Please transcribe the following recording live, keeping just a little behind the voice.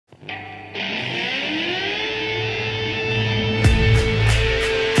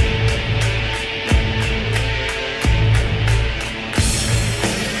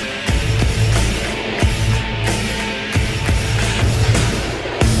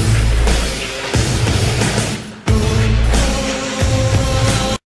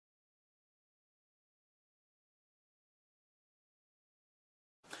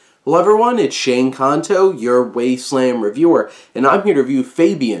Hello everyone, it's Shane Kanto, your Wasteland reviewer, and I'm here to review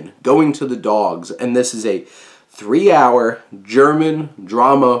Fabian, Going to the Dogs, and this is a 3-hour German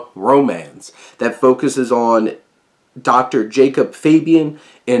drama romance that focuses on Dr. Jakob Fabian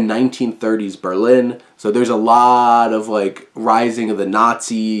in 1930s Berlin. So there's a lot of rising of the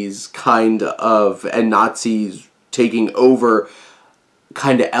Nazis and Nazis taking over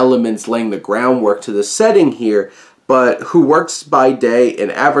kind of elements, laying the groundwork to the setting here. But who works by day in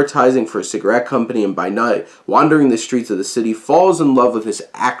advertising for a cigarette company and by night, wandering the streets of the city, falls in love with this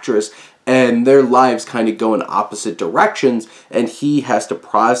actress, and their lives kind of go in opposite directions, and he has to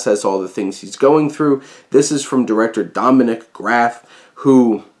process all the things he's going through. This is from director Dominik Graf,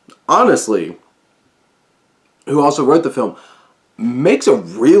 who, honestly, who also wrote the film, makes a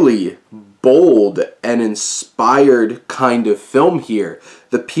really bold and inspired kind of film here.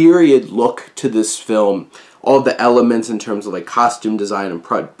 The period look to this film, all the elements in terms of costume design and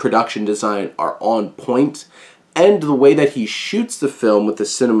production design are on point. And the way that he shoots the film with the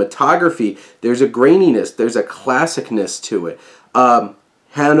cinematography, there's a graininess, there's a classicness to it.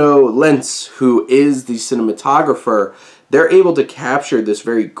 Hanno Lenz, who is the cinematographer, they're able to capture this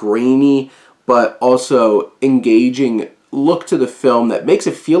very grainy but also engaging look to the film that makes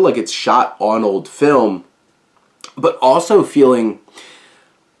it feel like it's shot on old film, but also feeling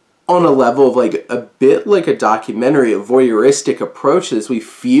on a level of a bit like a documentary, a voyeuristic approach to this. We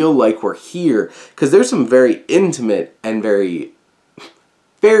feel like we're here because there's some very intimate and very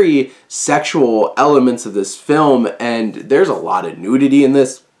sexual elements of this film, and there's a lot of nudity in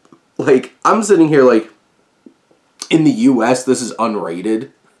this. I'm sitting here in the US, this is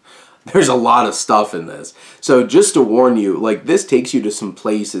unrated. There's a lot of stuff in this. So just to warn you, this takes you to some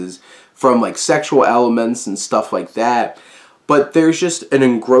places from sexual elements and stuff like that. But there's just an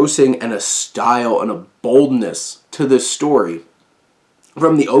engrossing and a style and a boldness to this story.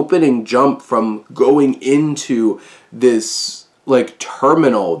 From the opening jump, from going into this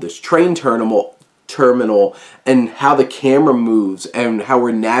terminal, this train terminal, and how the camera moves and how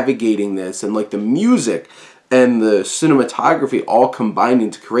we're navigating this, and the music and the cinematography all combining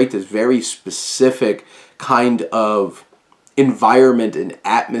to create this very specific kind of environment and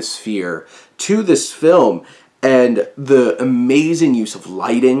atmosphere to this film. And the amazing use of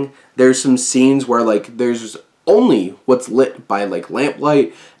lighting. There's some scenes where there's only what's lit by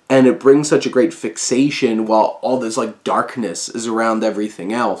lamplight, and it brings such a great fixation while all this darkness is around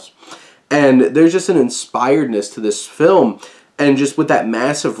everything else. And there's just an inspiredness to this film, and just with that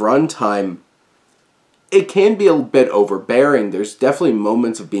massive runtime, it can be a bit overbearing. There's definitely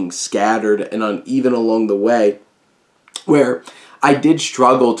moments of being scattered and uneven along the way where I did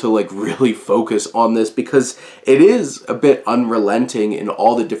struggle to really focus on this because it is a bit unrelenting in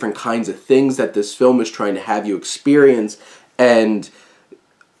all the different kinds of things that this film is trying to have you experience. And,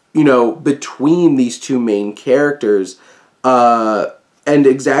 you know, between these two main characters, and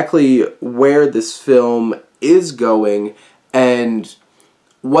exactly where this film is going and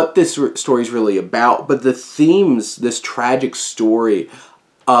what this story is really about. But the themes, this tragic story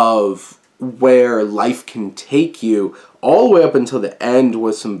of where life can take you, all the way up until the end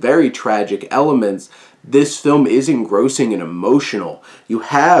with some very tragic elements. This film is engrossing and emotional. You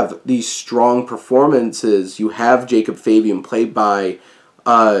have these strong performances. You have Jakob Fabian, played by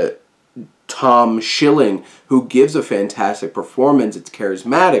Tom Schilling, who gives a fantastic performance. It's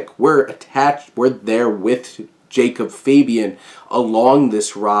charismatic. We're attached. We're there with Jakob Fabian along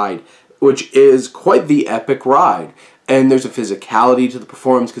this ride, which is quite the epic ride. And there's a physicality to the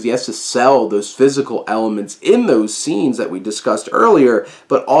performance because he has to sell those physical elements in those scenes that we discussed earlier,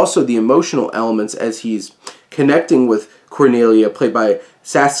 but also the emotional elements as he's connecting with Cornelia, played by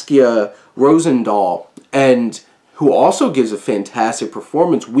Saskia Rosendahl, and who also gives a fantastic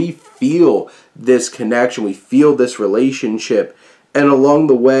performance. We feel this connection, we feel this relationship, and along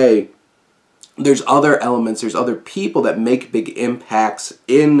the way, there's other elements, there's other people that make big impacts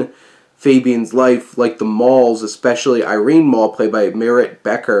in Fabian's life, like the Malls, especially Irene Mall, played by Merit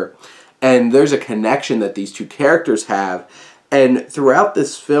Becker. And there's a connection that these two characters have. And throughout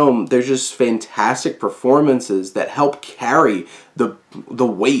this film, there's just fantastic performances that help carry the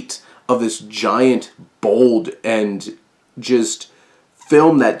weight of this giant, bold, and just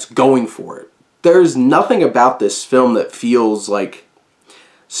film that's going for it. There's nothing about this film that feels like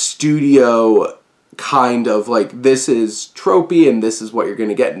studio kind of this is tropey and this is what you're going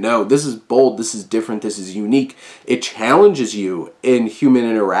to get. No, this is bold, this is different, this is unique. It challenges you in human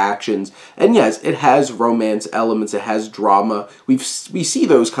interactions. And yes, it has romance elements, it has drama. We see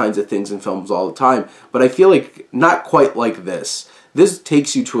those kinds of things in films all the time, but I feel not quite like this. This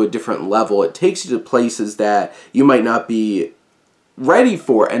takes you to a different level. It takes you to places that you might not be ready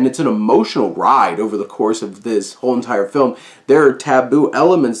for it, and it's an emotional ride over the course of this whole entire film. There are taboo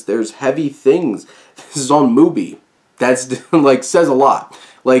elements, there's heavy things. This is on Mubi. That's like says a lot.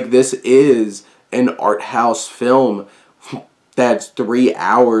 Like, this is an art house film that's 3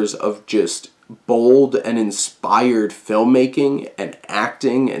 hours of just bold and inspired filmmaking and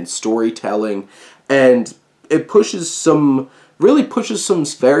acting and storytelling, and it really pushes some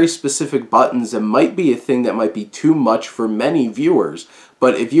very specific buttons that might be a thing that might be too much for many viewers.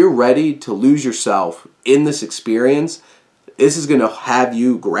 But if you're ready to lose yourself in this experience, this is going to have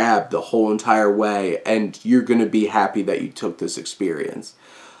you grabbed the whole entire way, and you're going to be happy that you took this experience.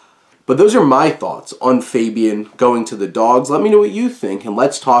 But those are my thoughts on Fabian going to the dogs. Let me know what you think, and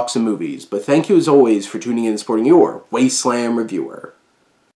let's talk some movies. But thank you as always for tuning in and supporting your Wasteland reviewer.